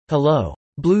Hello.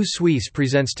 Blue Suisse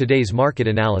presents today's market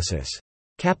analysis.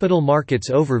 Capital Markets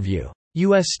Overview.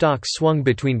 U.S. stocks swung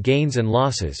between gains and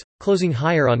losses, closing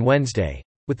higher on Wednesday,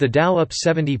 with the Dow up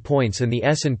 70 points and the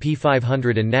S&P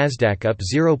 500 and Nasdaq up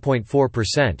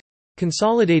 0.4%,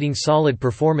 consolidating solid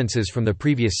performances from the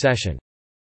previous session.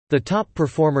 The top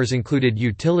performers included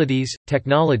utilities,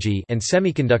 technology, and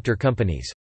semiconductor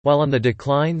companies, while on the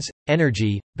declines,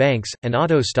 energy, banks, and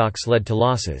auto stocks led to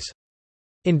losses.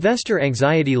 Investor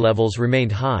anxiety levels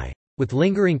remained high, with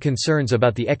lingering concerns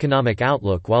about the economic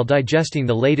outlook while digesting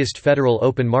the latest Federal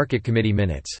Open Market Committee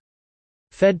minutes.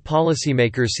 Fed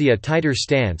policymakers see a tighter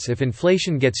stance if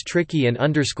inflation gets tricky and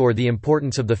underscore the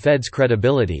importance of the Fed's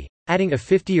credibility, adding a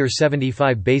 50 or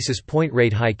 75 basis point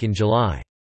rate hike in July.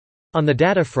 On the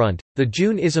data front, the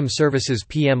June ISM Services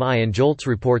PMI and JOLTS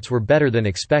reports were better than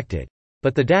expected,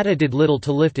 but the data did little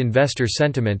to lift investor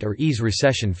sentiment or ease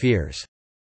recession fears.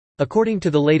 According to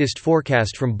the latest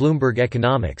forecast from Bloomberg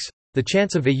Economics, the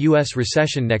chance of a U.S.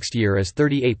 recession next year is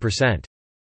 38%.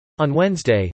 On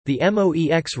Wednesday, the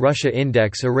MOEX Russia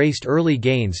Index erased early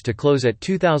gains to close at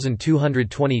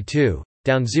 2,222,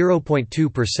 down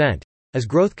 0.2%, as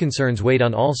growth concerns weighed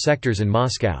on all sectors in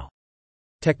Moscow.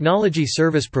 Technology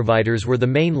service providers were the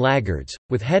main laggards,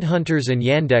 with Headhunters and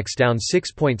Yandex down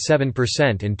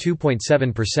 6.7% and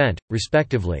 2.7%,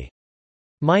 respectively.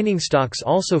 Mining stocks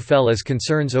also fell as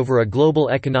concerns over a global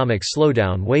economic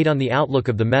slowdown weighed on the outlook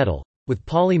of the metal, with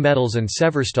Polymetals and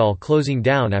Severstal closing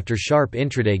down after sharp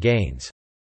intraday gains.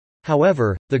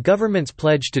 However, the government's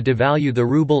pledge to devalue the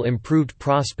ruble improved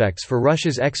prospects for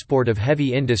Russia's export of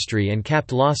heavy industry and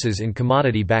capped losses in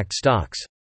commodity-backed stocks.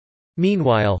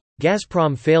 Meanwhile,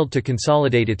 Gazprom failed to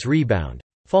consolidate its rebound,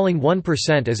 falling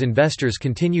 1% as investors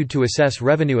continued to assess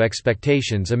revenue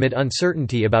expectations amid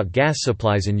uncertainty about gas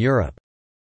supplies in Europe.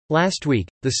 Last week,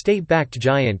 the state-backed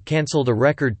giant cancelled a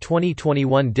record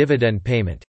 2021 dividend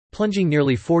payment, plunging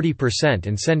nearly 40%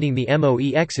 and sending the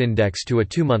MOEX index to a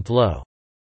two-month low.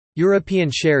 European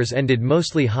shares ended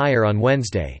mostly higher on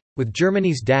Wednesday, with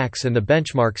Germany's DAX and the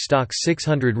benchmark Stoxx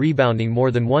 600 rebounding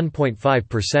more than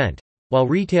 1.5%, while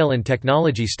retail and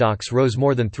technology stocks rose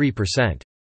more than 3%.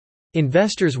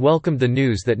 Investors welcomed the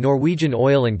news that Norwegian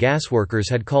oil and gas workers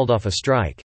had called off a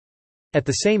strike. At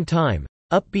the same time,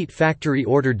 upbeat factory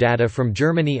order data from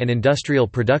Germany and industrial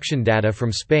production data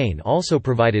from Spain also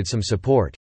provided some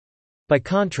support. By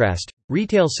contrast,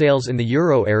 retail sales in the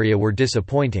euro area were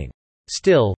disappointing.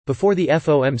 Still, before the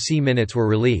FOMC minutes were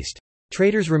released,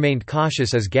 traders remained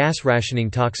cautious as gas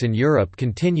rationing talks in Europe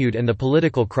continued and the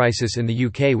political crisis in the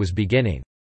UK was beginning.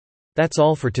 That's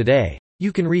all for today.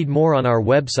 You can read more on our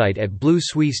website at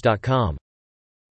bluesuisse.com.